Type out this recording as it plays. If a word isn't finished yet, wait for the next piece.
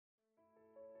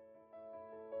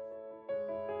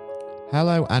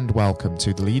Hello and welcome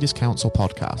to the Leaders Council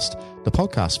podcast, the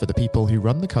podcast for the people who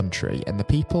run the country and the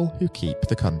people who keep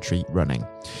the country running.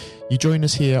 You join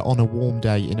us here on a warm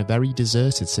day in a very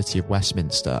deserted city of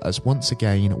Westminster as once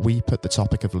again we put the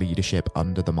topic of leadership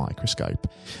under the microscope.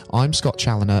 I'm Scott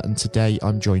Challoner and today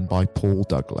I'm joined by Paul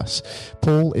Douglas.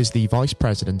 Paul is the Vice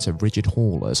President of Rigid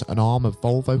Haulers, an arm of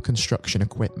Volvo Construction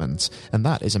Equipment, and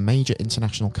that is a major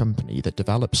international company that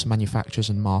develops, manufactures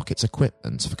and markets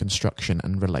equipment for construction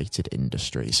and related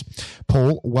industries.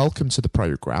 Paul, welcome to the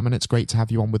programme and it's great to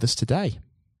have you on with us today.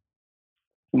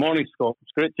 Good morning, Scott.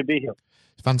 It's great to be here.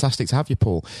 Fantastic to have you,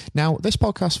 Paul. Now, this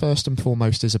podcast first and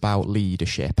foremost is about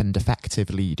leadership and effective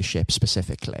leadership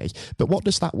specifically. But what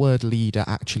does that word leader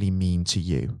actually mean to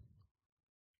you?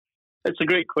 It's a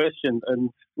great question,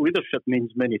 and leadership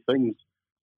means many things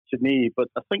to me, but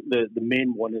I think the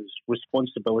main one is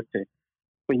responsibility.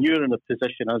 When you're in a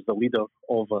position as the leader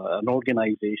of an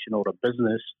organisation or a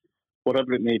business,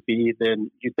 whatever it may be,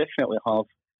 then you definitely have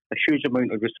a huge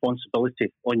amount of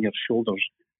responsibility on your shoulders.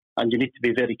 And you need to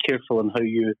be very careful in how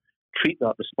you treat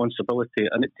that responsibility.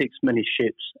 And it takes many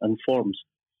shapes and forms.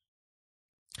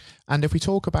 And if we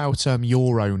talk about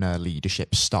your own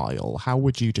leadership style, how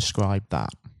would you describe that?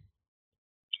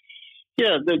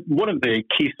 Yeah, one of the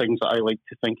key things that I like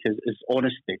to think is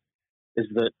honesty, is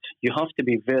that you have to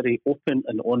be very open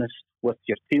and honest with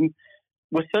your team.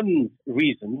 Within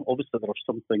reason, obviously there are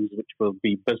some things which will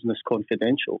be business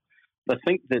confidential. But I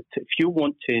think that if you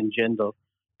want to engender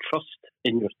trust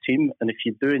in your team, and if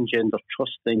you do engender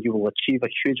trust, then you will achieve a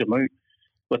huge amount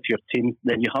with your team.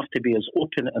 Then you have to be as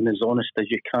open and as honest as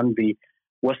you can be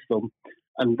with them.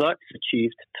 And that's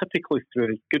achieved typically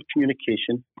through good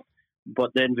communication,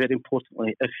 but then very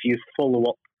importantly, if you follow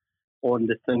up on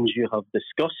the things you have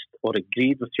discussed or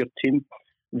agreed with your team,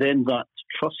 then that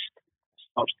trust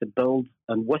starts to build,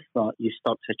 and with that you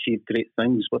start to achieve great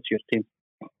things with your team.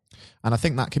 And I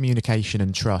think that communication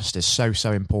and trust is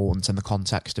so important in the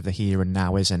context of the here and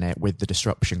now, isn't it? With the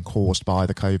disruption caused by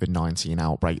the COVID-19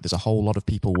 outbreak, there's a whole lot of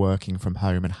people working from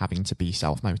home and having to be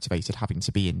self-motivated, having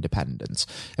to be independent.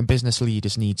 And business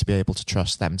leaders need to be able to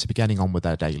trust them to be getting on with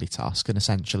their daily task and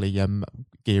essentially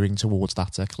gearing towards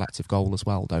that collective goal as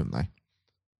well, don't they?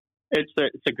 It's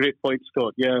a great point,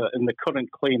 Scott. Yeah, in the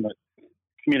current climate,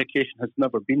 communication has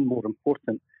never been more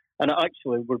important. And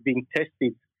actually, we're being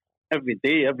tested every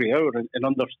day, every hour, in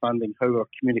understanding how our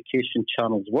communication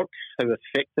channels work, how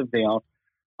effective they are.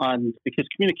 And because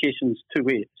communication is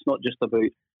two-way, it's not just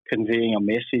about conveying a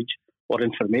message or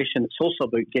information, it's also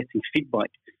about getting feedback.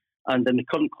 And in the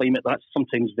current climate, that's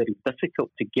sometimes very difficult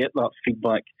to get that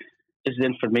feedback. Is the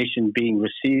information being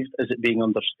received? Is it being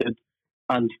understood?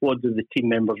 And what do the team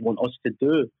members want us to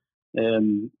do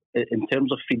in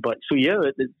terms of feedback? So yeah,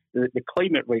 the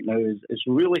climate right now is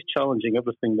really challenging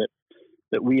everything that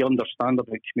we understand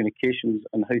about communications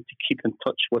and how to keep in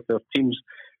touch with our teams,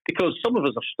 because some of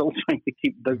us are still trying to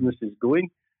keep businesses going.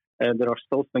 There are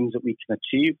still things that we can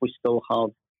achieve. We still have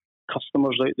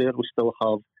customers out there. We still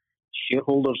have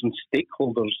shareholders and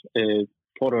stakeholders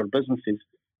for our businesses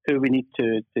who we need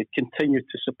to continue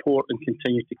to support and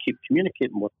continue to keep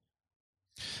communicating with.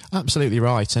 Absolutely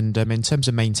right. And in terms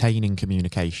of maintaining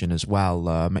communication as well,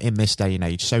 in this day and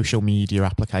age, social media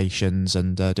applications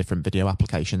and different video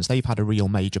applications, they've had a real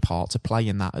major part to play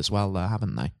in that as well,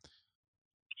 haven't they?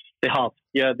 They have.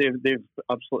 Yeah, they've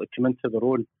absolutely come into their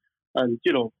own. And,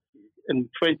 you know, in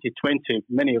 2020,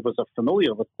 many of us are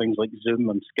familiar with things like Zoom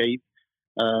and Skype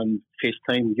and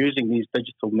FaceTime, using these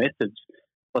digital methods.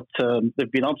 But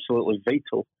they've been absolutely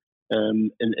vital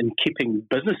in keeping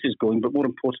businesses going, but more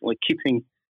importantly, keeping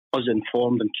us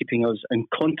informed and keeping us in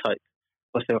contact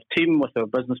with our team, with our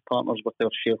business partners, with our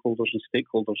shareholders and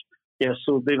stakeholders. Yeah,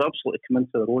 so they've absolutely come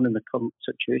into their own in the current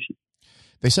situation.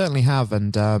 They certainly have,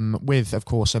 and with, of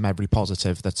course, every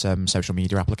positive that social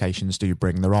media applications do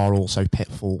bring, there are also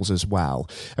pitfalls as well.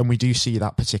 And we do see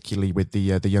that particularly with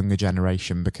the younger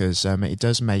generation, because it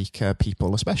does make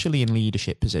people, especially in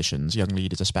leadership positions, young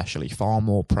leaders especially, far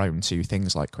more prone to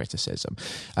things like criticism.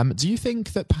 Do you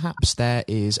think that perhaps there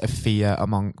is a fear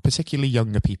among particularly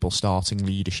younger people starting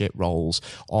leadership roles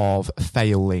of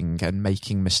failing and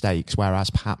making mistakes,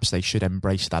 whereas perhaps they should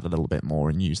embrace that a little bit more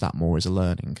and use that more as a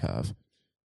learning curve?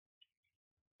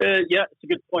 Yeah, it's a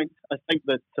good point. I think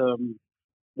that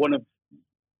one of,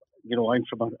 I'm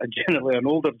from generally an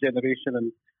older generation,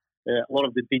 and a lot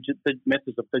of the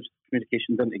methods of digital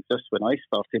communication didn't exist when I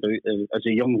started out as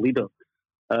a young leader.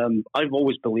 I've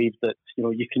always believed that,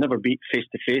 you can never beat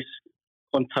face-to-face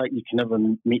contact. You can never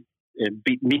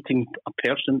beat meeting a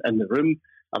person in the room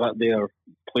or at their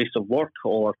place of work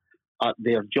or at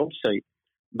their job site.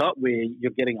 that way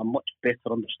you're getting a much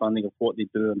better understanding of what they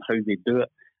do and how they do it.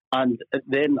 And it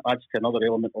then adds to another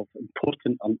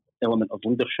important element of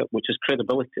leadership, which is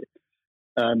credibility.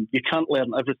 You can't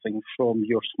learn everything from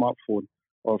your smartphone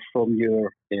or from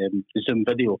your Zoom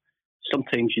video.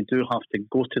 Sometimes you do have to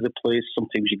go to the place.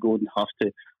 Sometimes you go and have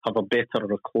to have a better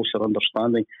or a closer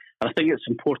understanding. And I think it's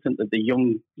important that the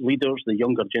young leaders, the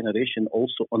younger generation,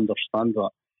 also understand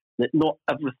that not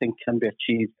everything can be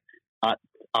achieved at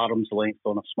arm's length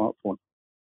on a smartphone.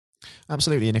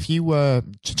 Absolutely. And if you were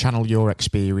to channel your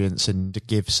experience and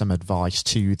give some advice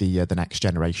to the next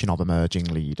generation of emerging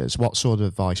leaders, what sort of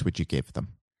advice would you give them?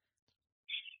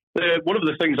 One of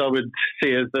the things I would say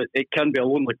is that it can be a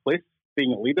lonely place,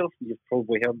 being a leader. You've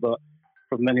probably heard that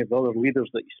from many of the other leaders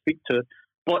that you speak to.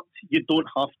 But you don't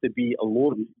have to be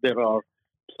alone. There are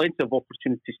plenty of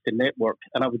opportunities to network.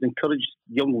 And I would encourage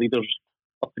young leaders,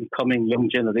 up-and-coming young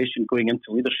generation going into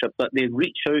leadership, that they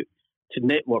reach out to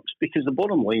networks, because the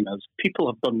bottom line is people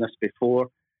have done this before.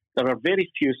 There are very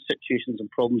few situations and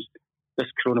problems. This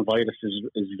coronavirus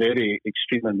is very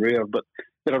extreme and rare, but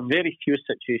there are very few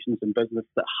situations in business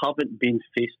that haven't been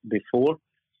faced before,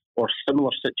 or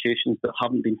similar situations that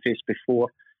haven't been faced before,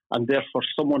 and therefore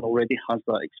someone already has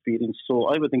that experience. So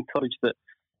I would encourage that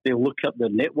they look at their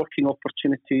networking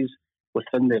opportunities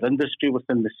within their industry,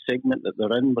 within the segment that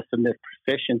they're in, within their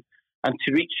profession, and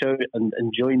to reach out and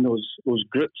join those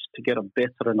groups to get a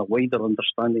better and a wider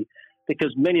understanding,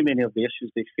 because many of the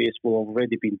issues they face will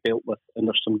already been dealt with, and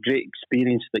there's some great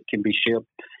experience that can be shared.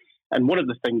 And one of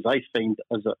the things I find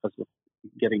as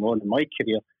getting on in my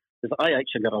career is I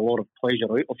actually get a lot of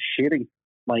pleasure out of sharing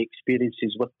my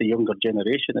experiences with the younger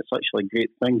generation. It's actually a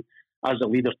great thing as a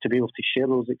leader to be able to share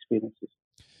those experiences.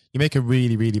 You make a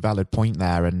really, really valid point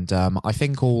there. And I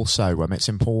think also it's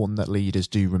important that leaders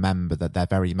do remember that they're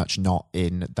very much not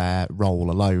in their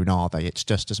role alone, are they? It's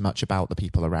just as much about the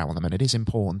people around them. And it is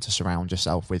important to surround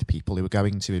yourself with people who are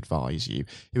going to advise you,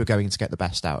 who are going to get the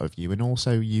best out of you. And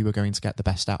also you are going to get the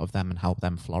best out of them and help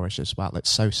them flourish as well. It's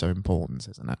so important,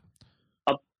 isn't it?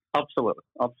 Absolutely.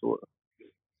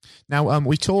 Now,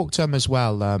 we talked as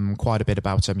well quite a bit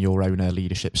about your own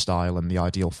leadership style and the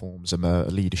ideal forms of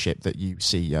leadership that you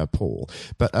see, Paul.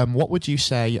 But what would you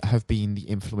say have been the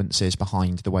influences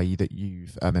behind the way that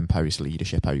you've imposed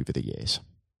leadership over the years?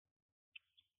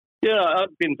 Yeah,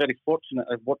 I've been very fortunate.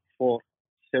 I've worked for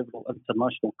several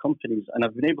international companies, and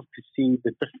I've been able to see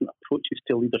the different approaches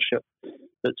to leadership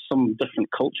that some different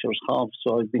cultures have.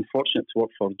 So I've been fortunate to work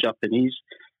for Japanese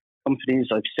companies.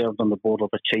 I've served on the board of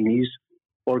a Chinese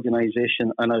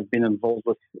organisation, and I've been involved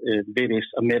with various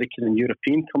American and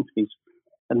European companies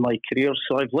in my career.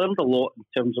 So I've learned a lot in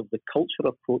terms of the culture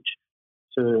approach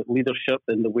to leadership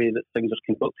and the way that things are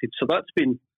conducted. So that's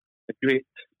been a great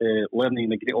learning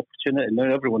and a great opportunity.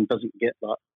 Now everyone doesn't get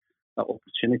that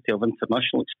opportunity of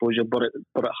international exposure, but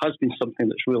it has been something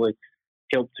that's really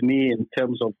helped me in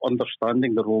terms of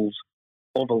understanding the roles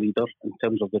of a leader, in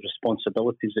terms of the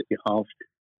responsibilities that you have,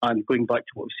 and going back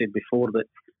to what we said before, that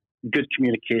good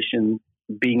communication,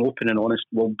 being open and honest,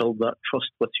 will build that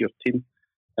trust with your team,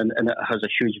 and it has a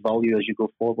huge value as you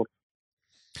go forward.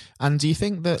 And do you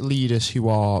think that leaders who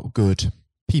are good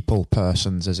people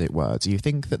persons, as it were, do you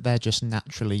think that they're just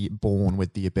naturally born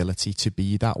with the ability to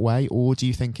be that way, or do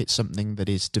you think it's something that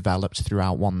is developed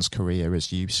throughout one's career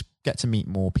as you get to meet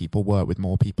more people, work with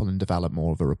more people, and develop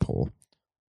more of a rapport?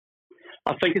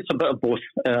 I think it's a bit of both.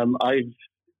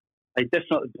 I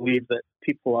definitely believe that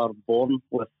people are born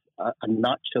with a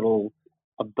natural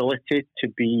ability to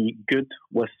be good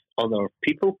with other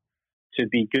people, to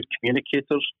be good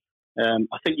communicators.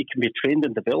 I think you can be trained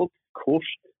and developed, of course,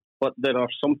 but there are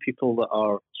some people that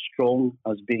are strong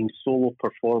as being solo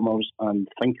performers and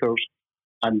thinkers,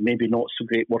 and maybe not so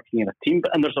great working in a team.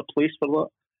 And there's a place for that.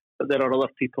 But there are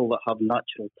other people that have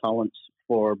natural talents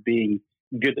for being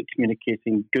good at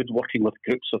communicating, good working with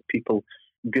groups of people,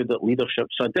 good at leadership.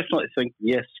 So I definitely think,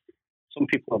 yes, some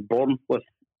people are born with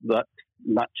that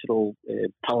natural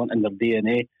talent in their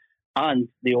DNA, and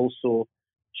they also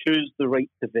choose the right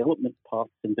development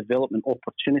paths and development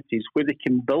opportunities where they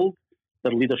can build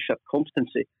their leadership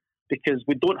competency, because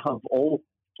we don't have all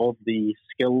of the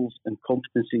skills and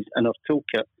competencies in our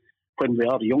toolkit when we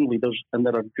are young leaders, and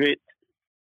there are great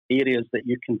areas that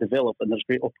you can develop, and there's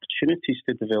great opportunities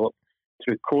to develop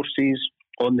through courses,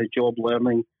 on-the-job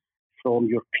learning from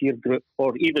your peer group,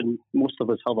 or even most of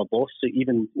us have a boss, so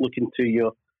even looking to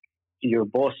your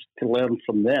boss to learn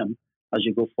from them as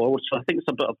you go forward. So I think it's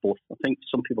a bit of both. I think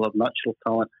some people have natural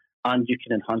talent, and you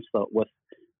can enhance that with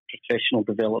professional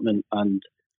development and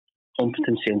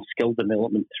competency and skill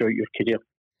development throughout your career.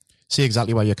 See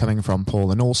exactly where you're coming from,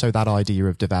 Paul, and also that idea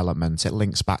of development. It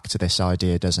links back to this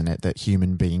idea, doesn't it, that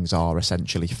human beings are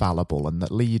essentially fallible and that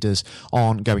leaders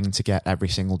aren't going to get every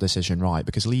single decision right,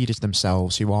 because leaders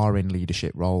themselves who are in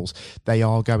leadership roles, they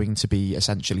are going to be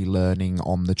essentially learning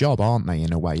on the job, aren't they,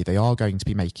 in a way? They are going to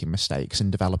be making mistakes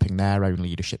and developing their own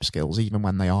leadership skills, even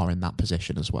when they are in that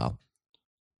position as well.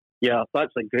 Yeah,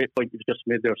 that's a great point you've just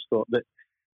made there, Scott, that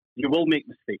you will make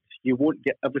mistakes. You won't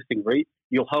get everything right.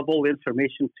 You'll have all the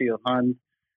information to your hand.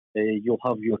 You'll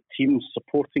have your team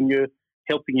supporting you,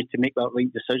 helping you to make that right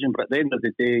decision. But at the end of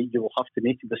the day, you will have to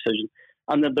make a decision.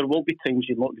 And then there will be times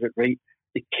you not get it right.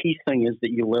 The key thing is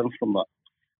that you learn from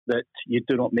that you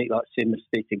do not make that same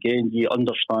mistake again. You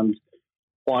understand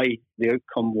why the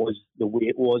outcome was the way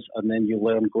it was, and then you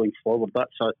learn going forward.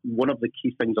 That's one of the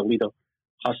key things a leader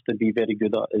has to be very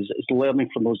good at, is learning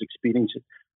from those experiences.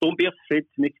 Don't be afraid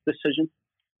to make a decision.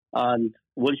 And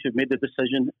once you've made the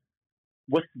decision,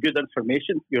 with good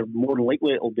information, you're more than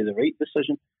likely it'll be the right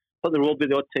decision. But there will be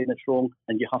the odd time it's wrong,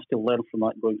 and you have to learn from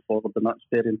that going forward, and that's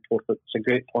very important. It's a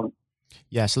great point.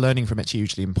 Yes, learning from it's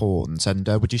hugely important. And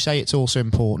would you say it's also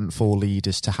important for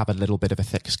leaders to have a little bit of a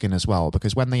thick skin as well?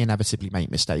 Because when they inevitably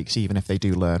make mistakes, even if they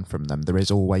do learn from them, there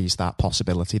is always that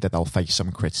possibility that they'll face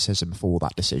some criticism for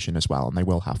that decision as well, and they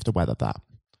will have to weather that.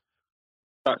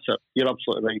 That's it. You're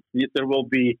absolutely right. There will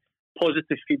be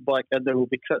positive feedback and there will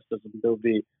be criticism. There will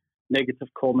be negative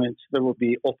comments. There will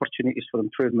be opportunities for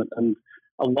improvement. And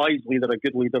a wise leader, a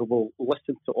good leader, will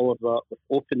listen to all of that with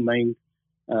open mind,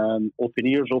 open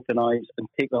ears, open eyes, and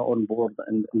take that on board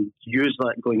and use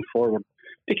that going forward.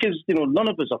 Because, none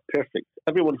of us are perfect.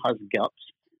 Everyone has gaps.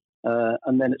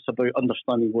 And then it's about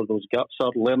understanding where those gaps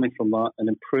are, learning from that and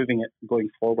improving it going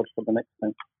forward for the next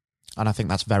time. And I think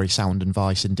that's very sound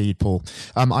advice indeed, Paul.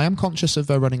 I am conscious of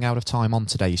running out of time on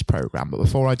today's programme, but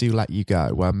before I do let you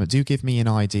go, do give me an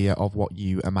idea of what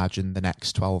you imagine the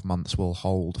next 12 months will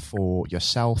hold for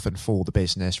yourself and for the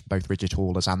business, both Rigid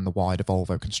Haulers and the wider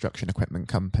Volvo Construction Equipment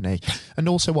Company, and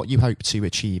also what you hope to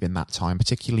achieve in that time,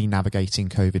 particularly navigating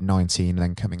COVID-19 and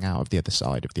then coming out of the other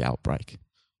side of the outbreak.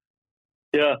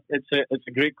 Yeah, it's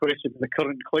a great question in the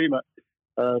current climate.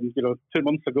 2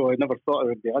 months ago, I never thought I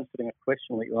would be answering a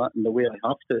question like that in the way I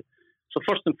have to. So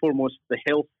first and foremost, the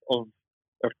health of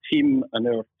our team and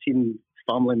our team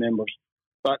family members,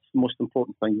 that's the most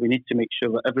important thing. We need to make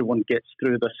sure that everyone gets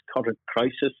through this current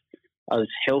crisis as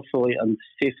healthily and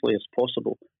safely as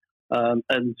possible.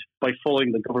 And by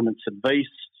following the government's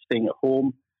advice, staying at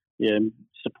home,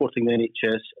 supporting the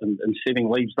NHS and saving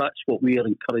lives, that's what we are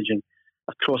encouraging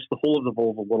across the whole of the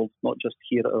Volvo world, not just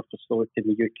here at our facility in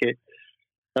the UK.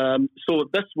 So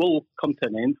this will come to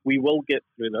an end. We will get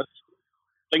through this.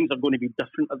 Things are going to be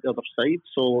different at the other side.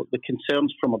 So the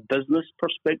concerns from a business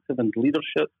perspective and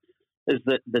leadership is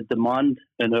that the demand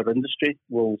in our industry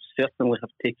will certainly have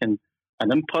taken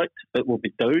an impact. It will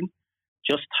be down.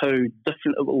 Just how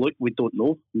different it will look, we don't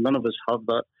know. None of us have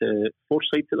that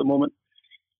foresight at the moment.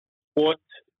 What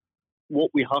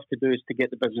we have to do is to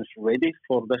get the business ready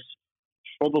for this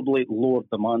probably lower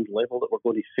demand level that we're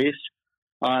going to face.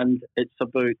 And it's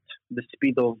about the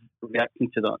speed of reacting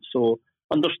to that. So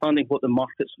understanding what the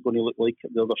market's going to look like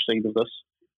at the other side of this,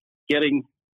 getting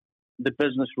the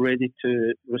business ready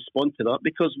to respond to that,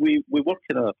 because we work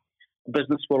in a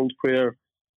business world where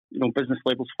business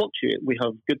levels fluctuate. We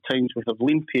have good times, we have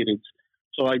lean periods.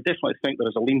 So I definitely think there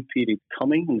is a lean period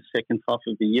coming in the second half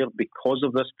of the year because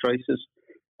of this crisis.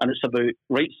 And it's about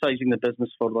right-sizing the business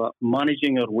for that,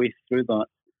 managing our way through that,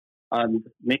 and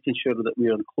making sure that we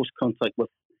are in close contact with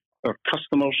our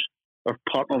customers, our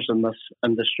partners in this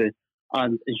industry,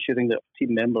 and ensuring that our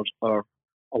team members are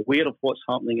aware of what's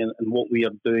happening and what we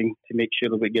are doing to make sure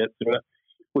that we get through it.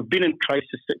 We've been in crisis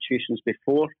situations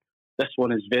before. This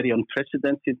one is very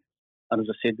unprecedented. And as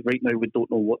I said, right now we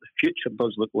don't know what the future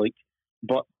does look like,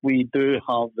 but we do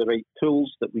have the right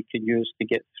tools that we can use to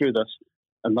get through this,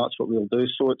 and that's what we'll do.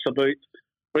 So it's about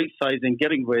right-sizing,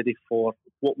 getting ready for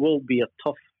what will be a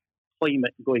tough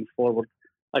climate going forward.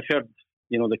 I've heard,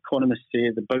 the economists say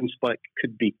the bounce back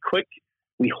could be quick.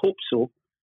 We hope so,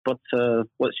 but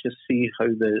let's just see how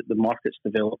the markets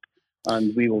develop,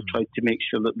 and we will try to make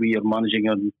sure that we are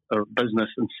managing our business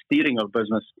and steering our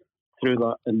business through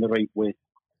that in the right way.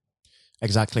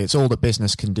 Exactly. It's all that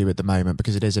business can do at the moment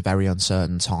because it is a very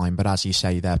uncertain time. But as you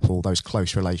say there, Paul, those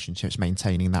close relationships,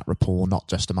 maintaining that rapport, not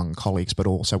just among colleagues, but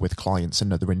also with clients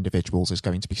and other individuals is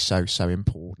going to be so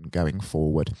important going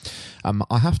forward.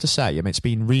 I have to say, it's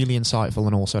been really insightful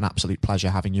and also an absolute pleasure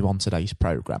having you on today's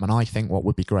programme. And I think what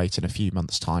would be great in a few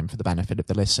months' time for the benefit of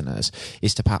the listeners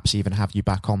is to perhaps even have you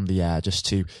back on the air just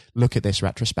to look at this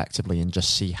retrospectively and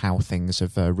just see how things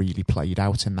have really played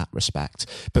out in that respect.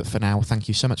 But for now, thank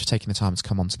you so much for taking the time to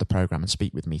come onto the programme and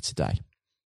speak with me today.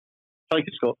 Thank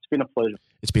you, Scott. It's been a pleasure.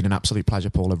 It's been an absolute pleasure,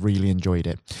 Paul. I've really enjoyed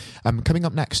it. Coming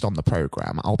up next on the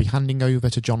programme, I'll be handing over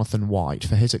to Jonathan White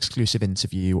for his exclusive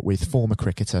interview with former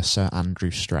cricketer Sir Andrew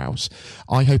Strauss.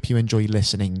 I hope you enjoy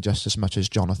listening just as much as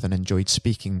Jonathan enjoyed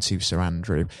speaking to Sir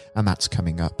Andrew, and that's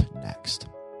coming up next.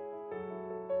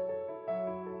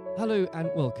 Hello and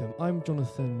welcome. I'm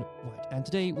Jonathan White, and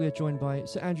today we are joined by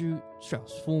Sir Andrew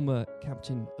Strauss, former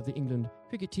captain of the England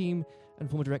cricket team and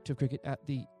former director of cricket at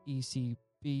the ECB.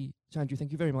 So Andrew,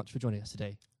 thank you very much for joining us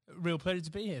today. Real pleasure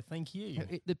to be here. Thank you.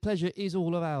 The pleasure is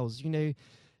all of ours. Andrew,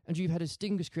 you've had a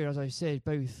distinguished career, as I said,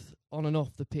 both on and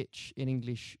off the pitch in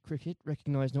English cricket,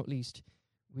 recognised not least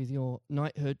with your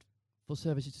knighthood for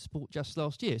services to sport just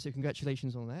last year. So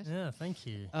congratulations on that. Yeah, thank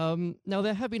you. Now,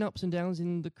 there have been ups and downs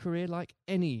in the career, like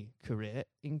any career,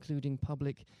 including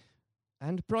public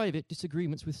and private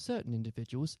disagreements with certain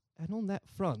individuals. And on that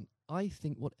front, I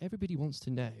think what everybody wants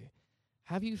to know,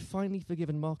 have you finally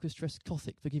forgiven Marcus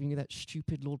Trescothick for giving you that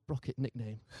stupid Lord Brocket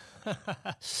nickname?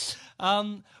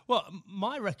 Well,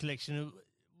 my recollection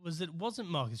was that it wasn't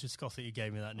Marcus Trescothick who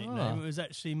gave me that nickname. It was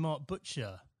actually Mark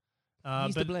Butcher.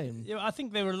 He's to blame. I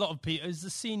think there were a lot of people. It was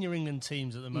the senior England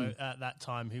teams at that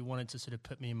time who wanted to sort of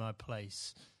put me in my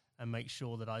place and make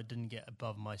sure that I didn't get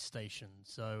above my station.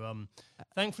 So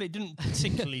thankfully it didn't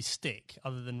particularly stick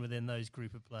other than within those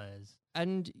group of players.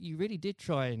 And you really did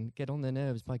try and get on their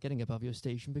nerves by getting above your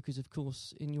station because, of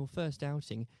course, in your first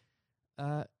outing,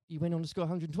 you went on to score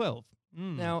 112.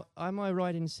 Now, am I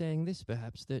right in saying this,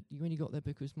 perhaps, that you only got there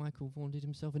because Michael Vaughan did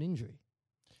himself an injury?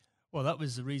 Well, that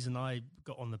was the reason I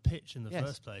got on the pitch in the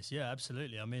first place. Yeah,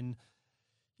 absolutely. I mean,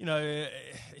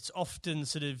 it's often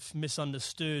sort of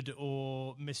misunderstood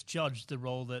or misjudged the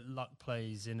role that luck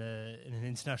plays in an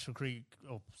international cricket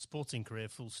or sporting career,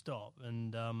 full stop.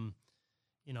 And,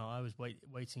 I was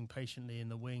waiting patiently in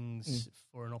the wings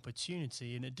for an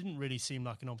opportunity, and it didn't really seem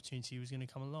like an opportunity was going to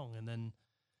come along. And then,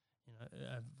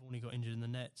 I've only got injured in the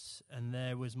nets, and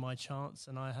there was my chance,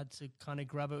 and I had to kind of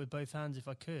grab it with both hands if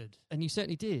I could. And you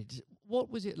certainly did. What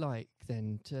was it like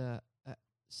then to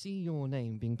see your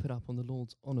name being put up on the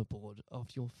Lord's Honour Board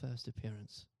after your first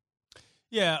appearance?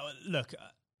 Yeah, look,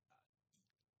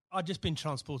 I'd just been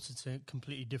transported to a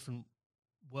completely different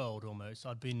world almost.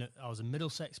 I was a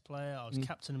Middlesex player, I was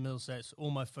captain of Middlesex, all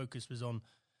my focus was on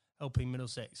helping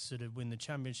Middlesex sort of win the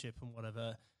championship and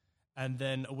whatever. And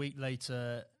then a week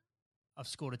later, I've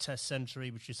scored a test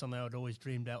century, which is something I'd always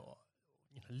dreamed out,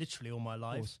 literally all my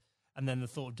life. And then the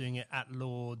thought of doing it at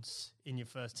Lord's in your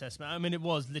first test match. I mean, it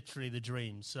was literally the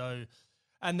dream. So,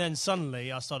 and then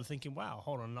suddenly I started thinking, wow,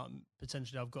 hold on,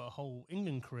 potentially I've got a whole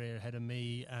England career ahead of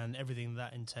me and everything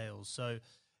that entails. So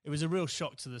it was a real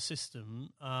shock to the system.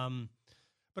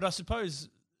 But I suppose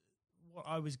what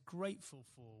I was grateful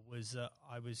for was that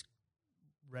I was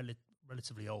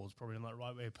relatively old, probably not the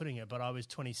right way of putting it, but I was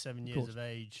 27 years of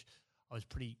age. I was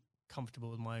pretty comfortable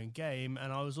with my own game.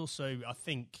 And I was also, I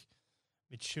think,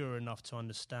 mature enough to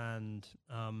understand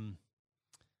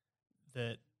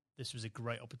that this was a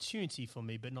great opportunity for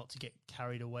me, but not to get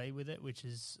carried away with it, which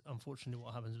is unfortunately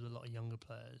what happens with a lot of younger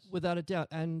players. Without a doubt.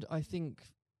 And I think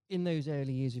in those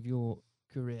early years of your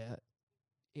career,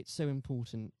 it's so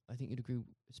important, I think you'd agree,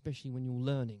 especially when you're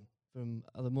learning from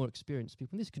other more experienced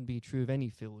people. And this can be true of any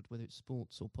field, whether it's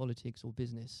sports or politics or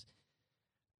business,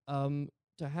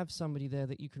 to have somebody there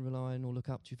that you can rely on or look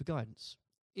up to for guidance.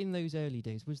 In those early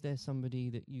days, was there somebody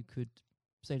that you could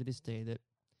say to this day that,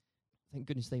 thank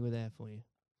goodness they were there for you?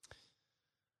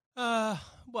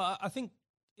 Well, I think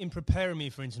in preparing me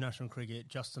for international cricket,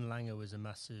 Justin Langer was a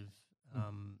massive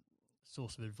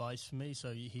source of advice for me.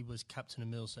 So he was captain of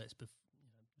Middlesex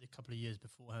a couple of years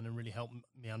beforehand and really helped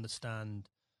me understand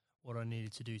what I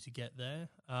needed to do to get there.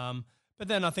 But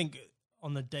then I think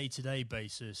on the day-to-day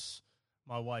basis,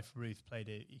 my wife Ruth played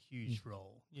a huge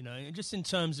role, just in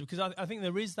terms of, because I think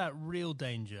there is that real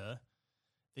danger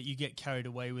that you get carried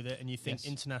away with it and you think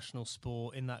international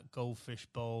sport in that goldfish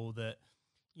bowl that,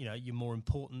 you're more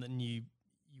important than you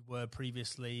were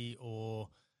previously, or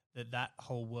that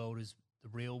whole world is the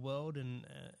real world. And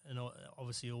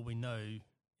obviously all we know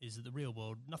is that the real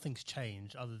world, nothing's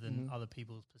changed other than other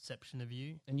people's perception of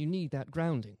you. And you need that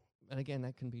grounding. And again,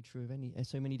 that can be true of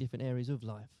so many different areas of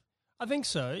life. I think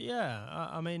so, yeah.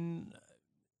 I mean,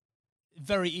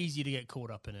 very easy to get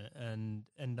caught up in it and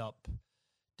end up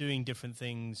doing different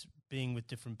things, being with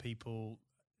different people,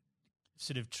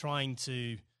 sort of trying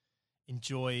to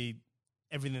enjoy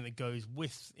everything that goes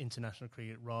with international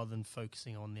cricket rather than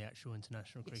focusing on the actual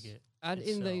international cricket. And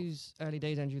itself. in those early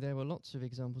days, Andrew, there were lots of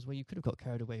examples where you could have got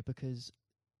carried away because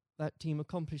that team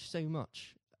accomplished so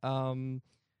much.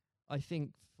 I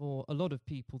think for a lot of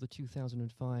people, the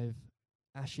 2005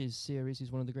 Ashes series is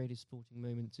one of the greatest sporting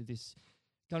moments of this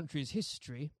country's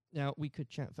history. Now, we could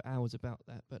chat for hours about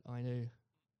that, but I know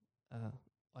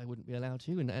I wouldn't be allowed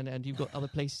to, and you've got other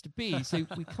places to be, so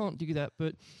we can't do that.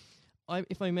 But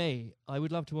if I may, I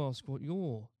would love to ask what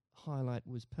your highlight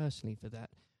was personally for that,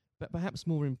 but perhaps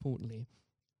more importantly,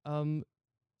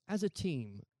 as a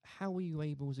team, how were you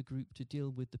able as a group to deal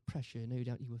with the pressure no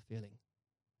doubt you were feeling?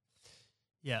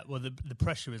 Yeah, well, the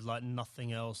pressure is like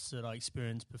nothing else that I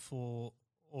experienced before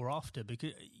or after,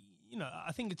 because, you know,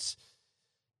 I think it's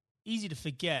easy to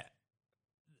forget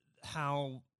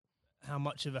how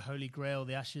much of a holy grail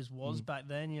the Ashes was back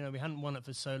then. You know, we hadn't won it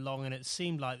for so long, and it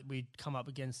seemed like we'd come up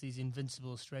against these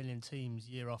invincible Australian teams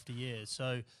year after year.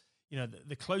 So, you know,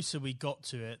 the closer we got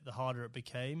to it, the harder it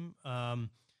became. I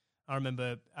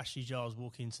remember Ashley Giles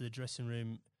walking into the dressing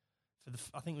room for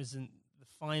I think it was in the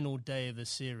final day of the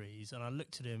series, and I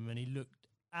looked at him and he looked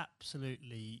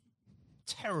absolutely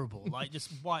terrible, like just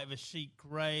white of a sheet,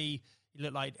 grey. He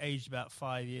looked like aged about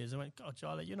 5 years. I went, God,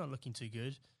 Charlie, you're not looking too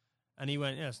good. And he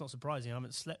went, yeah, it's not surprising. I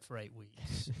haven't slept for 8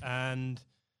 weeks. And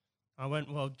I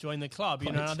went, well, join the club.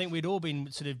 You know, I think we'd all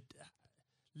been sort of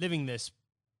living this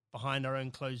behind our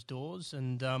own closed doors.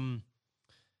 And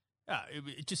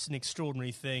it's just an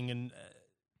extraordinary thing. And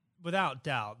without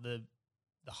doubt, the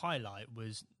highlight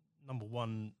was, number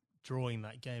one, drawing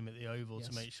that game at the Oval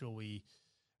to make sure we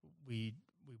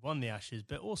won the Ashes,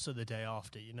 but also the day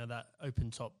after, you know, that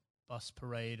open-top bus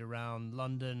parade around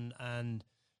London, and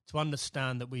to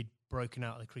understand that we'd broken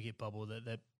out of the cricket bubble, that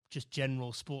they're just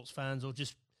general sports fans or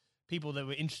just people that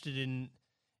were interested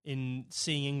in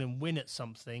seeing England win at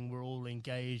something were all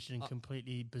engaged and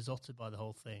completely besotted by the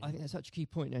whole thing. I think that's such a key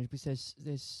point now, because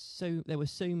there were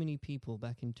so many people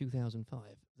back in 2005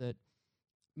 that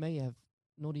may have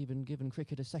not even given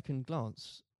cricket a second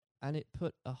glance, and it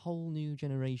put a whole new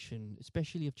generation,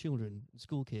 especially of children,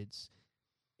 school kids,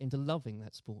 into loving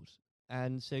that sport.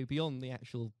 And so beyond the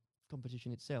actual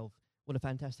competition itself, what a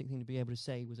fantastic thing to be able to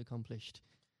say was accomplished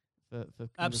for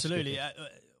absolutely.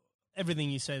 Everything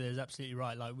you say there is absolutely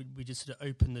right. Like we just sort of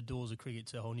opened the doors of cricket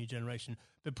to a whole new generation.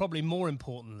 But probably more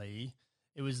importantly,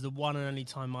 it was the one and only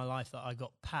time in my life that I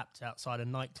got papped outside a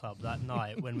nightclub that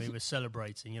night when we were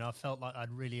celebrating. You know, I felt like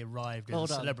I'd really arrived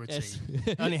as a celebrity. Yes.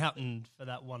 It only happened for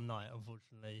that one night,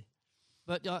 unfortunately.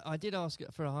 But I did ask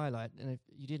for a highlight, and if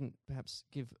you didn't perhaps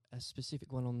give a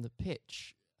specific one on the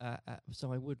pitch,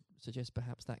 so I would suggest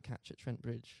perhaps that catch at Trent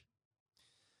Bridge.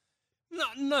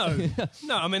 No.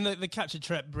 I mean, the catch at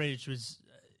Trent Bridge was,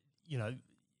 you know,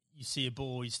 you see a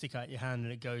ball, you stick out your hand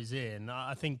and it goes in.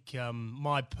 I think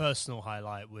my personal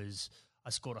highlight was I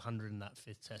scored 100 in that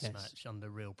fifth Test match under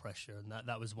real pressure, and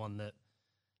that was one that,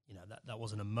 you know, that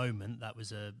wasn't a moment, that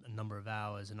was a number of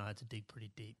hours, and I had to dig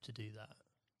pretty deep to do that.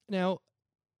 Now,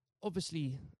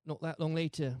 obviously, not that long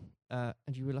later, and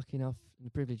you were lucky enough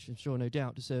and privileged, I'm sure, no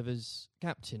doubt, to serve as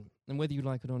captain. And whether you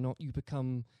like it or not, you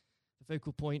become the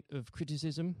focal point of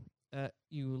criticism.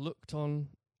 You were looked on,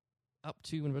 up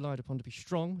to, and relied upon to be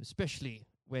strong, especially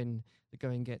when the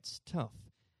going gets tough.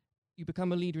 You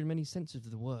become a leader in many senses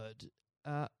of the word.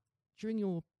 During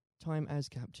your time as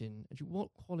captain, what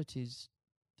qualities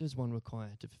does one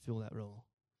require to fulfill that role?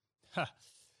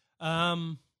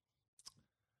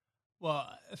 Well,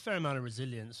 a fair amount of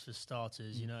resilience for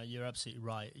starters. You know, you're absolutely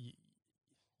right. You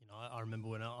know, I remember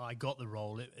when I got the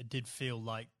role, it did feel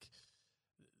like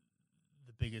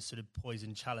the biggest sort of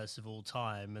poison chalice of all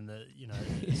time, and the, you know,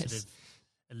 sort of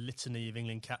a litany of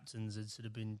England captains had sort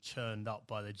of been churned up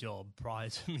by the job prior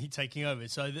to me taking over.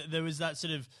 So there was that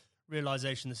sort of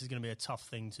realization this is going to be a tough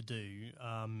thing to do,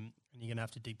 and you're going to have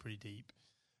to dig pretty deep.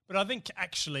 But I think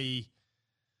actually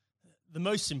the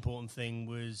most important thing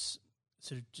was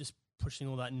sort of just pushing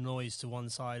all that noise to one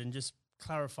side and just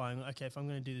clarifying, okay, if I'm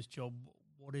going to do this job,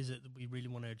 what is it that we really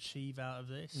want to achieve out of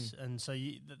this? And so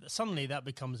suddenly that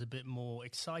becomes a bit more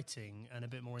exciting and a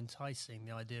bit more enticing,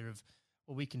 the idea of,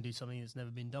 well, we can do something that's never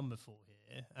been done before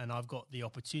here, and I've got the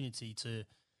opportunity to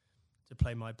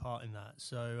play my part in that.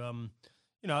 So,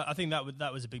 you know, I think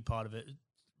that was a big part of it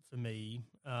for me.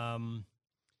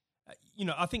 You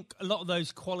know, I think a lot of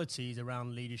those qualities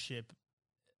around leadership,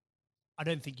 I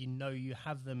don't think you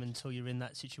have them until you're in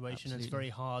that situation. Absolutely. It's very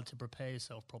hard to prepare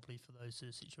yourself properly for those sort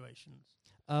of situations.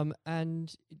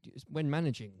 And when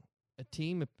managing a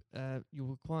team, you're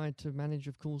required to manage,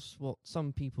 of course, what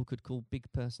some people could call big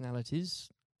personalities.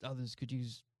 Others could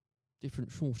use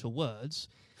different shorter words.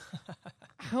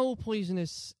 How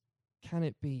poisonous can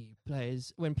it be,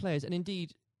 when players, and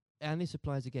indeed, and this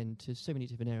applies again to so many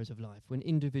different areas of life, when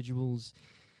individuals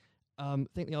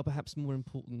think they are perhaps more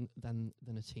important than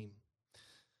a team?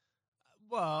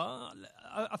 Well,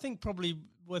 I think probably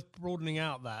worth broadening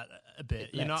out that a bit.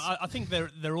 I think there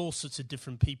are all sorts of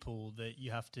different people that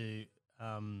you have to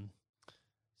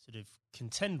sort of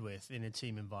contend with in a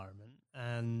team environment,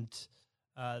 and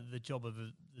the job of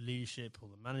the leadership or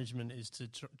the management is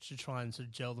to try and sort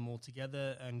of gel them all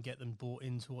together and get them bought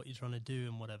into what you're trying to do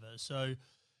and whatever. So,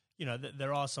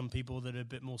 there are some people that are a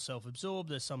bit more self-absorbed.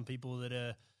 There's some people that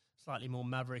are slightly more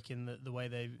maverick in the way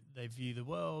they view the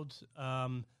world.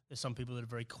 There's some people that are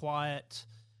very quiet.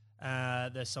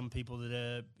 There's some people that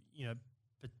are,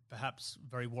 perhaps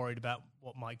very worried about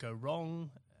what might go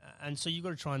wrong. And so you've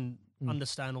got to try and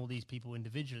understand all these people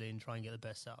individually and try and get the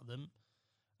best out of them.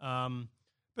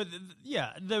 But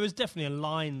there was definitely a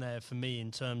line there for me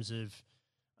in terms of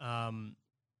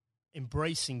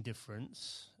embracing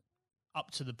difference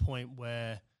up to the point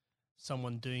where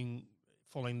someone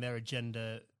following their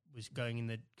agenda was going in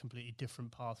a completely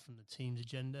different path from the team's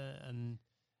agenda. And,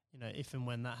 if and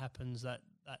when that happens, that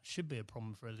should be a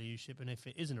problem for a leadership. And if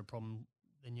it isn't a problem,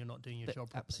 then you're not doing your job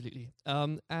properly.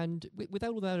 Absolutely. And with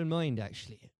all that in mind,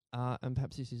 actually, and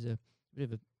perhaps this is a bit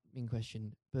of a mean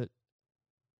question, but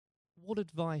what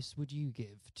advice would you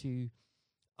give to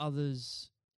others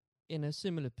in a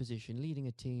similar position, leading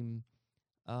a team,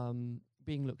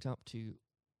 being looked up to?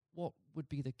 What would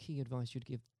be the key advice you'd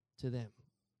give to them,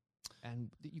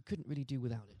 and that you couldn't really do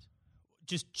without it?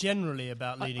 Just generally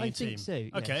about leading a team? I think so,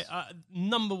 yes. Okay,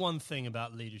 number one thing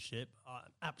about leadership, I'm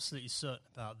absolutely certain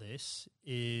about this,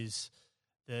 is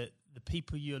that the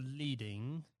people you're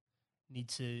leading need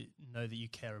to know that you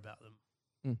care about them.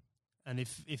 And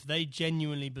if they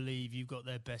genuinely believe you've got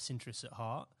their best interests at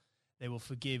heart, they will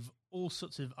forgive all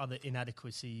sorts of other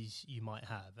inadequacies you might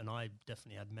have, and I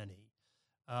definitely had many,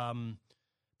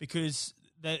 because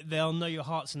they'll know your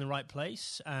heart's in the right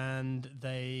place, and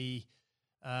they'll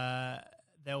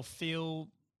feel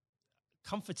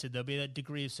comforted. There'll be a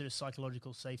degree of sort of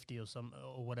psychological safety or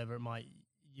whatever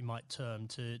you might term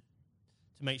to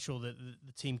make sure that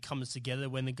the team comes together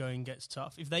when the going gets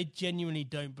tough. If they genuinely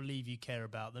don't believe you care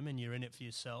about them and you're in it for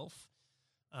yourself,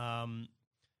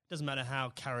 doesn't matter how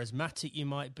charismatic you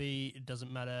might be. It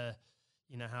doesn't matter,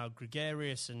 how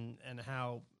gregarious and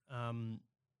how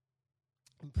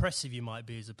impressive you might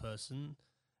be as a person.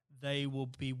 They will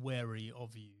be wary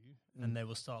of you, and they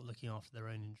will start looking after their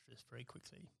own interests very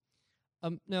quickly.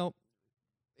 Now,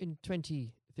 in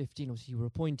 2015, obviously, you were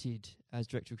appointed as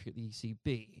Director of Cricket at the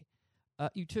ECB.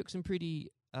 You took some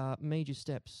pretty major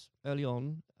steps early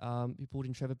on. You brought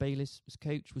in Trevor Bayliss as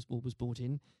coach, was brought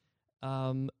in.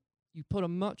 You put a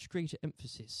much greater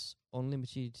emphasis on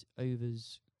limited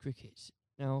overs cricket.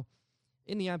 Now,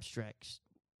 in the abstract,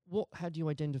 what had you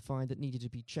identified that needed to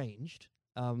be changed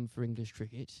for English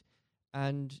cricket?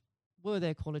 And were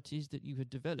there qualities that you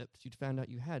had developed, you'd found out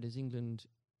you had as England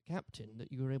captain,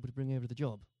 that you were able to bring over the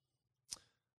job?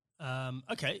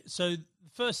 Okay, so the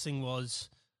first thing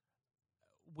was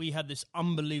we had this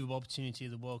unbelievable opportunity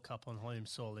of the World Cup on home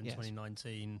soil in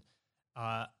 2019.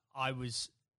 I was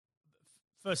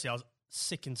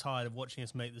sick and tired of watching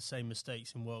us make the same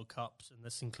mistakes in World Cups, and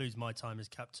this includes my time as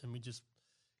captain. We just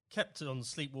kept on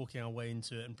sleepwalking our way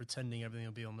into it and pretending everything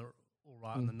would be all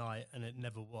right on the night, and it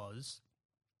never was.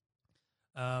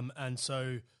 And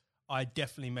so I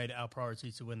definitely made it our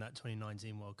priority to win that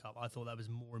 2019 World Cup. I thought that was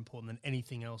more important than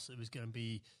anything else that was going to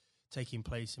be taking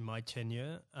place in my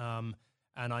tenure.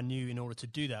 And I knew in order to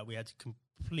do that, we had to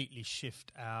completely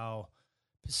shift our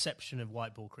perception of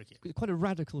white ball cricket. Quite a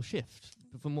radical shift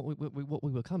from what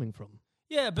we were coming from.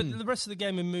 Yeah, but the rest of the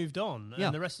game had moved on.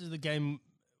 And the rest of the game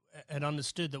had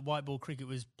understood that white ball cricket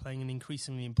was playing an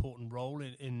increasingly important role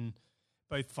in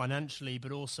both financially,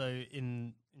 but also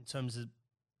in terms of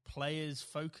players'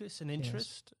 focus and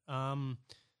interest. Yes.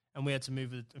 And we had to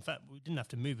move. In fact, we didn't have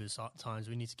to move at times.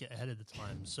 We need to get ahead of the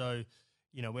time. So,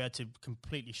 we had to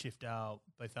completely shift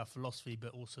both our philosophy,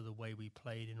 but also the way we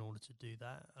played in order to do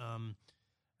that.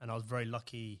 And I was very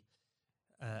lucky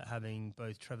having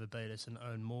both Trevor Bayliss and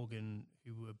Owen Morgan,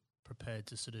 who were prepared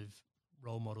to sort of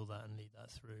role model that and lead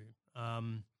that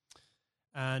through.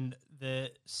 And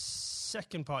the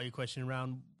second part of your question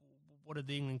around what had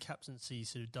the England captaincy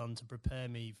sort of done to prepare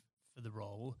me for the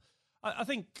role, I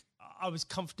think I was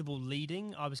comfortable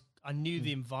leading. I knew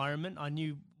the environment. I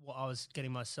knew what I was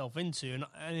getting myself into.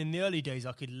 And in the early days,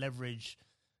 I could leverage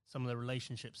some of the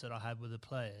relationships that I had with the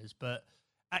players. But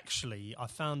actually, I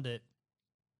found it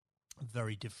a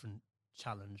very different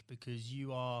challenge because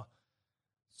you are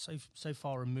so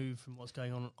far removed from what's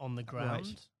going on the ground,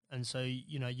 Right. and so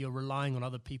you're relying on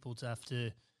other people to have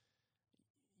to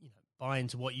buy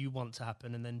into what you want to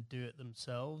happen and then do it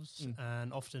themselves,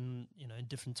 and often in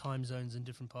different time zones in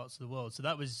different parts of the world. So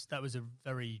that was a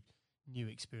very new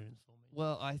experience for me.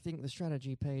 Well, I think the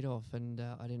strategy paid off, and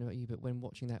I don't know about you, but when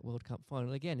watching that World Cup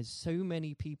final again, as so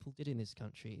many people did in this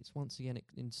country, it's once again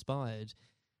inspired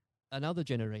another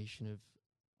generation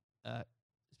of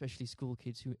especially school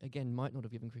kids who again might not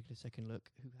have given cricket a second look,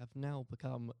 who have now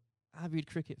become avid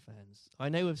cricket fans. I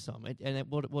know of some, and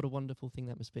what a wonderful thing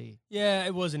that must be. Yeah,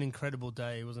 it was an incredible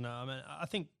day, wasn't it? I mean, I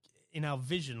think in our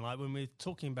vision, like when we're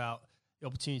talking about the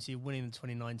opportunity of winning the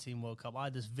 2019 World Cup, I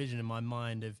had this vision in my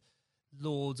mind of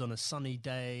Lords on a sunny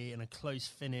day and a close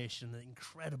finish and the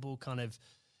incredible kind of,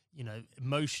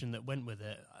 emotion that went with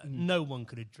it. No one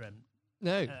could have dreamt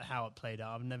how it played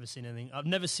out. I've never seen anything. I've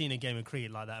never seen a game of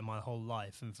cricket like that in my whole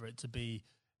life, and for it to be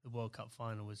the World Cup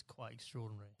final was quite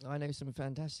extraordinary. I know some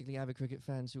fantastically avid cricket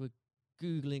fans who were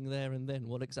Googling there and then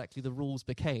what exactly the rules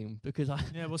became, because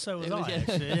so was I,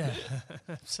 actually. Yeah,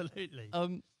 absolutely.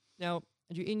 Now,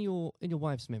 Andrew, in your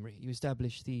wife's memory, you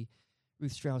established the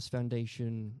Ruth Strauss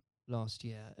Foundation last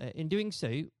year. In doing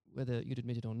so, whether you'd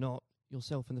admit it or not,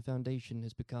 yourself and the foundation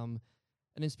has become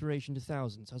an inspiration to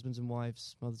thousands, husbands and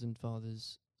wives, mothers and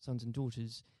fathers, sons and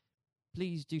daughters.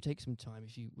 Please do take some time,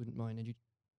 if you wouldn't mind, Andrew,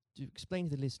 to explain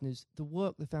to the listeners the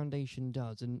work the foundation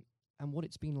does and what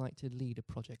it's been like to lead a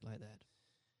project like that.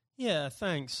 Yeah,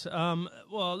 thanks.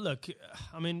 Well, look,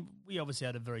 I mean, we obviously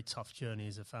had a very tough journey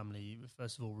as a family.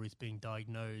 First of all, Ruth being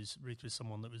diagnosed. Ruth was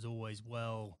someone that was always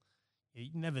well.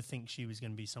 You'd never think she was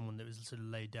going to be someone that was sort of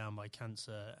laid down by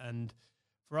cancer. And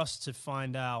for us to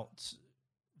find out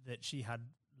that she had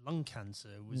lung cancer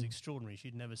was extraordinary.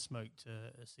 She'd never smoked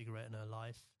a cigarette in her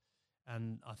life.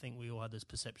 And I think we all had this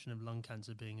perception of lung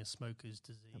cancer being a smoker's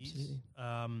disease.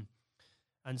 Absolutely.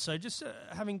 And so just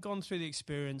having gone through the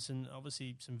experience and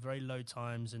obviously some very low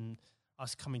times and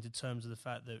us coming to terms with the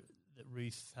fact that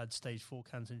Ruth had stage 4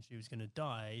 cancer and she was going to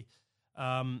die,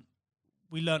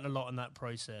 we learnt a lot in that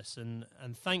process. And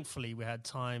thankfully we had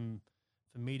time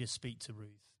for me to speak to Ruth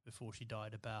before she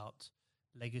died about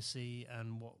legacy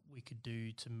and what we could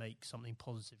do to make something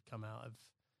positive come out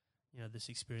of this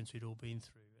experience we'd all been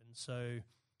through. And so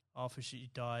after she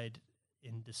died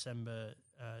in December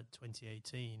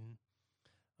 2018,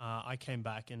 I came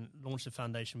back and launched the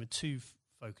foundation with two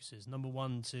focuses. Number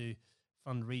one, to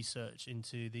fund research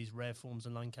into these rare forms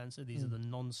of lung cancer. These are the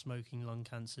non-smoking lung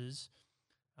cancers.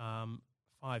 5,000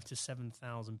 to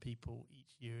 7,000 people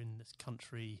each year in this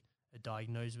country are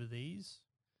diagnosed with these.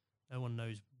 No one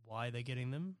knows why they're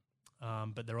getting them,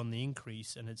 but they're on the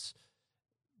increase, and it's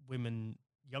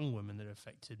young women that are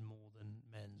affected more than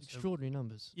men. Extraordinary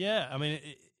numbers. Yeah, I mean,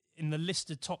 in the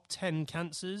list of top 10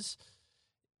 cancers,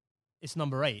 it's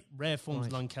number 8. Rare forms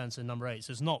of lung cancer, number 8.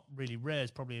 So it's not really rare.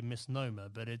 It's probably a misnomer,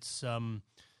 but it's,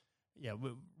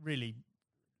 we're really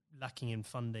lacking in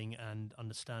funding and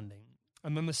understanding.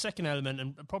 And then the second element,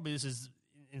 and probably this is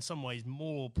in some ways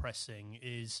more pressing,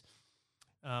 is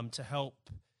to help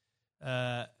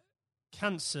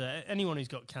cancer, anyone who's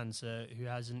got cancer who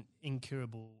has an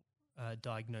incurable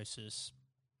diagnosis,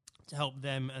 to help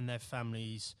them and their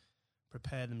families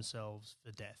prepare themselves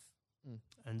for death.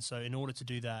 And so in order to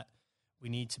do that, we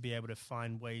need to be able to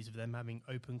find ways of them having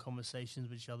open conversations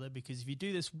with each other, because if you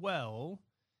do this well,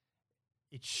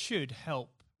 it should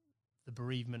help the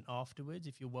bereavement afterwards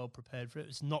if you're well prepared for it.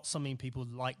 It's not something people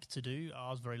like to do. I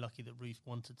was very lucky that Ruth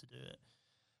wanted to do it.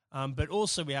 But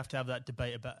also we have to have that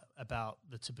debate about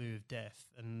the taboo of death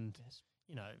and,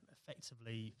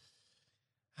 effectively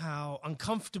how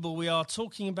uncomfortable we are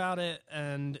talking about it,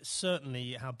 and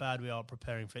certainly how bad we are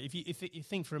preparing for it. If you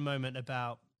think for a moment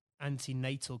about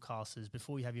antenatal classes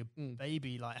before you have your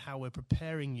baby, like how we're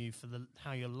preparing you for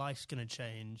how your life's going to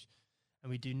change, and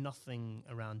we do nothing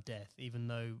around death, even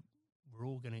though we're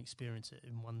all going to experience it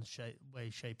in one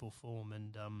way, shape or form.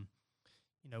 And,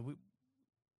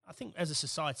 I think as a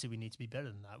society we need to be better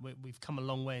than that. We've come a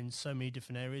long way in so many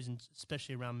different areas, and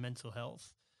especially around mental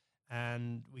health,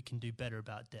 and we can do better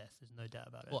about death. There's no doubt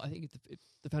about it. Well, I think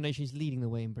the foundation is leading the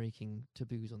way in breaking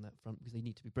taboos on that front, because they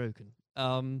need to be broken.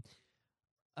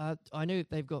 I know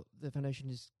the foundation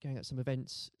is going out some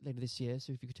events later this year,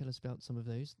 so if you could tell us about some of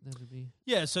those, that would be...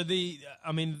 Yeah, so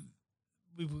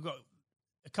we've got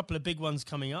a couple of big ones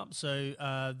coming up. So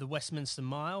the Westminster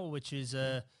Mile, which is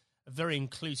a very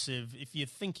inclusive, if you're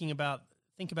think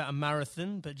about a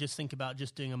marathon, but just think about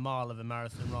just doing a mile of a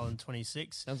marathon rather than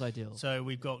 26. Sounds ideal. So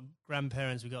we've got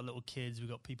grandparents, we've got little kids, we've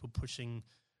got people pushing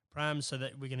prams, so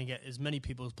that we're going to get as many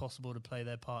people as possible to play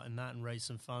their part in that and raise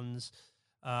some funds.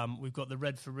 We've got the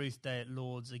Red for Ruth Day at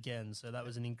Lords again, so that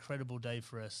was an incredible day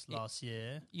for us last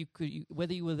year.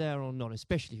 Whether you were there or not,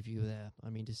 especially if you were there, I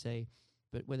mean to say,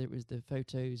 but whether it was the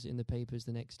photos in the papers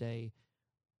the next day,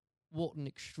 what an I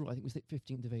think it was the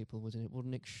 15th of April, wasn't it? What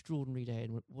an extraordinary day,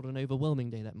 and what an overwhelming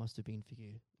day that must have been for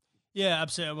you. Yeah,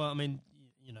 absolutely. Well, I mean,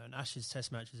 an Ashes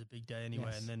Test match is a big day anyway,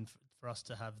 Yes. And then for us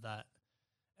to have that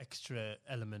extra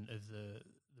element of the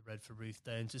Red for Ruth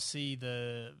Day and to see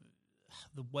the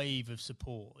wave of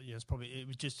support, it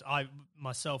was just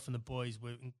myself and the boys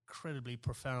were incredibly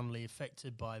profoundly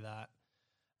affected by that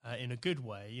in a good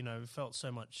way. We felt so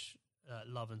much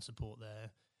love and support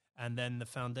there, and then the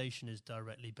foundation is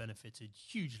directly benefited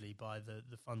hugely by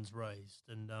the funds raised,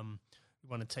 and we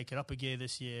want to take it up a gear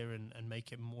this year and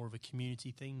make it more of a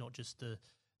community thing, not just the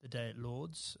day at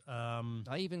Lords.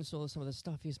 I even saw some of the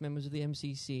stuffiest members of the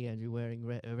MCC, Andrew, wearing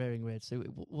red. So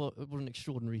what an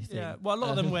extraordinary thing. Yeah, well, a lot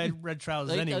of them wear red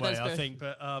trousers anyway, I think.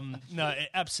 But no,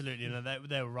 absolutely,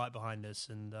 they were right behind us,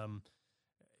 and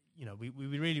we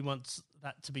really want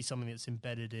that to be something that's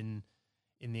embedded in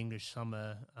the English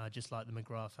summer, just like the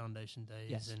McGrath Foundation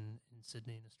Days in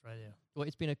Sydney in Australia. Well,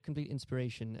 it's been a complete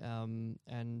inspiration,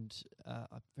 and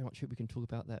I very much hope we can talk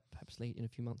about that perhaps late in a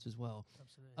few months as well.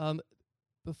 Absolutely.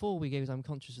 Before we go, as I'm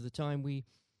conscious of the time,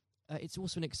 it's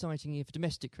also an exciting year for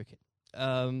domestic cricket,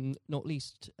 not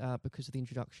least because of the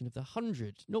introduction of the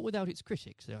 100, not without its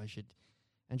critics,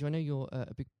 Andrew, I know you're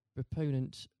a big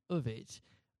proponent of it.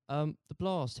 The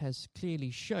Blast has clearly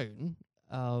shown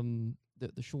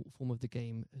that the short form of the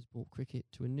game has brought cricket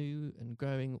to a new and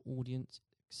growing audience,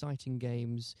 exciting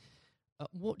games.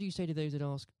 What do you say to those that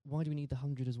ask, why do we need the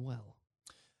 100 as well?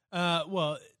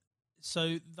 So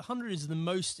the 100 is the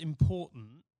most important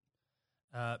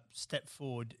step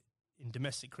forward in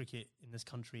domestic cricket in this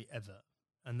country ever.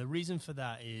 And the reason for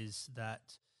that is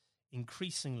that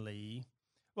increasingly,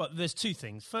 there's two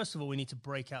things. First of all, we need to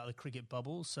break out of the cricket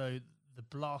bubble. So the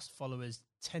Blast followers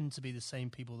tend to be the same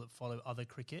people that follow other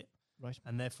cricket. Right.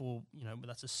 And therefore,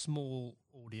 that's a small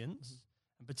audience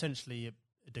and potentially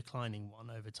a declining one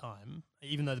over time,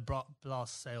 even though the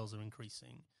Blast sales are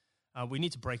increasing. We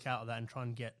need to break out of that and try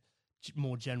and get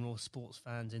more general sports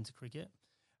fans into cricket.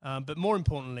 But more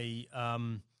importantly,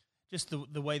 just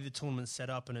the way the tournament's set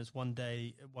up, and it's one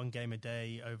game a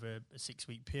day over a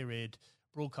 6-week period,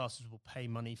 broadcasters will pay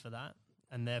money for that.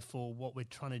 And therefore, what we're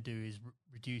trying to do is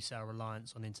reduce our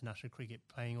reliance on international cricket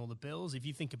paying all the bills. If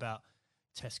you think about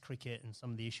Test cricket and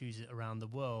some of the issues around the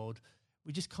world,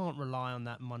 we just can't rely on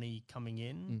that money coming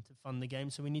in to fund the game.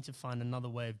 So we need to find another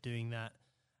way of doing that.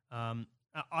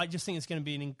 I just think it's going to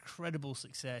be an incredible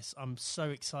success. I'm so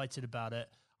excited about it.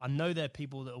 I know there are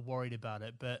people that are worried about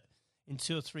it, but in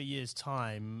 2 or 3 years'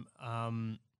 time,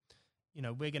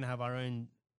 we're going to have our own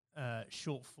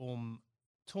short form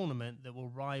tournament that will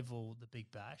rival the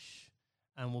Big Bash,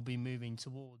 and we'll be moving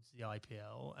towards the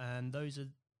IPL. And those are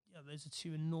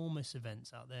two enormous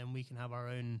events out there, and we can have our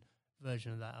own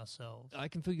version of that ourselves. I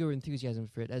can feel your enthusiasm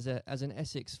for it. As an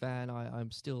Essex fan,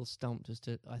 I'm still stumped as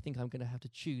to, I think I'm going to have to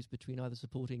choose between either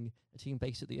supporting a team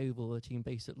based at the Oval or a team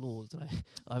based at Lords.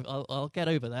 I'll get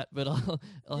over that, but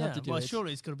I'll have to do it. Well,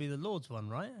 surely it's got to be the Lords one,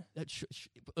 right?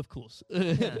 Of course.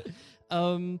 Yeah.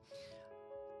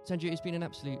 Sanju, it's been an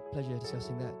absolute pleasure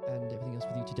discussing that and everything else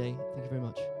with you today. Thank you very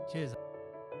much. Cheers.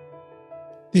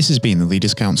 This has been the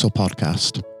Leaders Council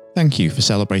podcast. Thank you for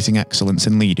celebrating excellence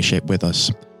in leadership with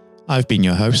us. I've been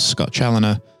your host, Scott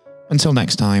Challoner. Until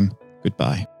next time,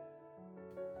 goodbye.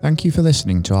 Thank you for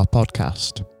listening to our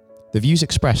podcast. The views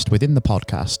expressed within the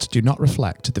podcast do not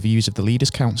reflect the views of the Leaders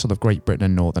Council of Great Britain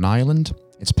and Northern Ireland,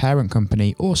 its parent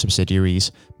company or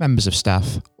subsidiaries, members of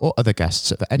staff, or other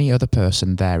guests of any other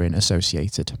person therein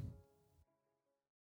associated.